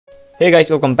Hey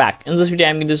guys, welcome back. In this video,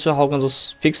 I'm going to show how can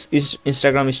just fix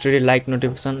Instagram story like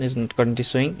notification is not currently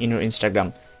showing in your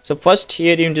Instagram. So first,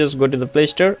 here you need to just go to the Play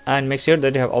Store and make sure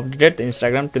that you have updated the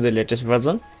Instagram to the latest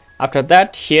version. After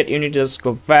that, here you need to just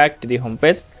go back to the home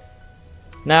page.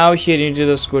 Now here you need to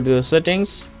just go to the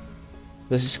settings.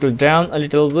 Just scroll down a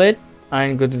little bit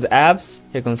and go to the apps.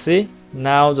 You can see.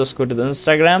 Now just go to the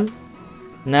Instagram.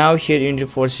 Now here you need to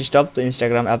force stop the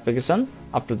Instagram application.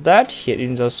 After that, here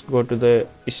you just go to the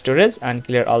storage and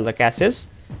clear all the caches.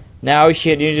 Now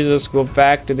here you need to just go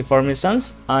back to the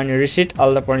permissions and reset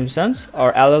all the permissions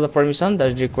or allow the permission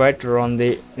that is required to run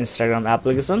the Instagram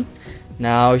application.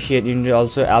 Now here you need to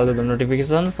also allow the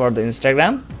notification for the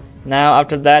Instagram. Now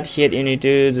after that, here you need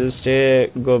to just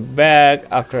go back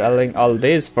after allowing all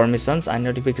these permissions and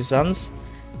notifications.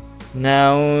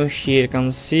 Now here you can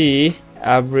see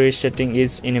every setting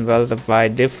is enabled by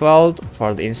default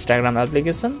for the Instagram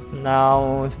application.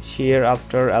 Now here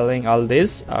after allowing all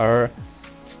this, or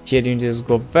here you just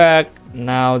go back.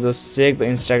 Now just check the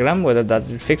Instagram whether that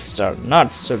is fixed or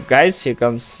not. So guys, you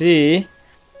can see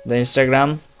the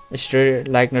Instagram story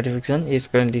like notification is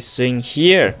currently showing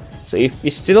here. So if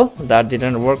still that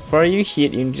didn't work for you, here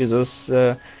you need to just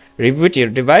reboot your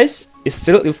device.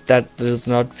 Still, if that does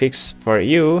not fix for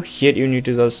you, here you need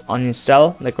to just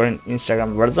uninstall the current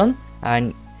Instagram version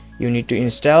and you need to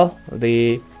install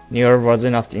the newer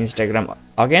version of the Instagram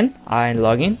again and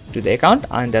log in to the account,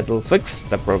 and that will fix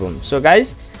the problem. So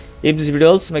guys, if this video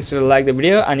helps, make sure to like the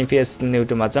video, and if you are still new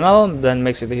to my channel, then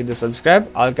make sure to hit the subscribe.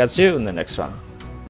 I'll catch you in the next one.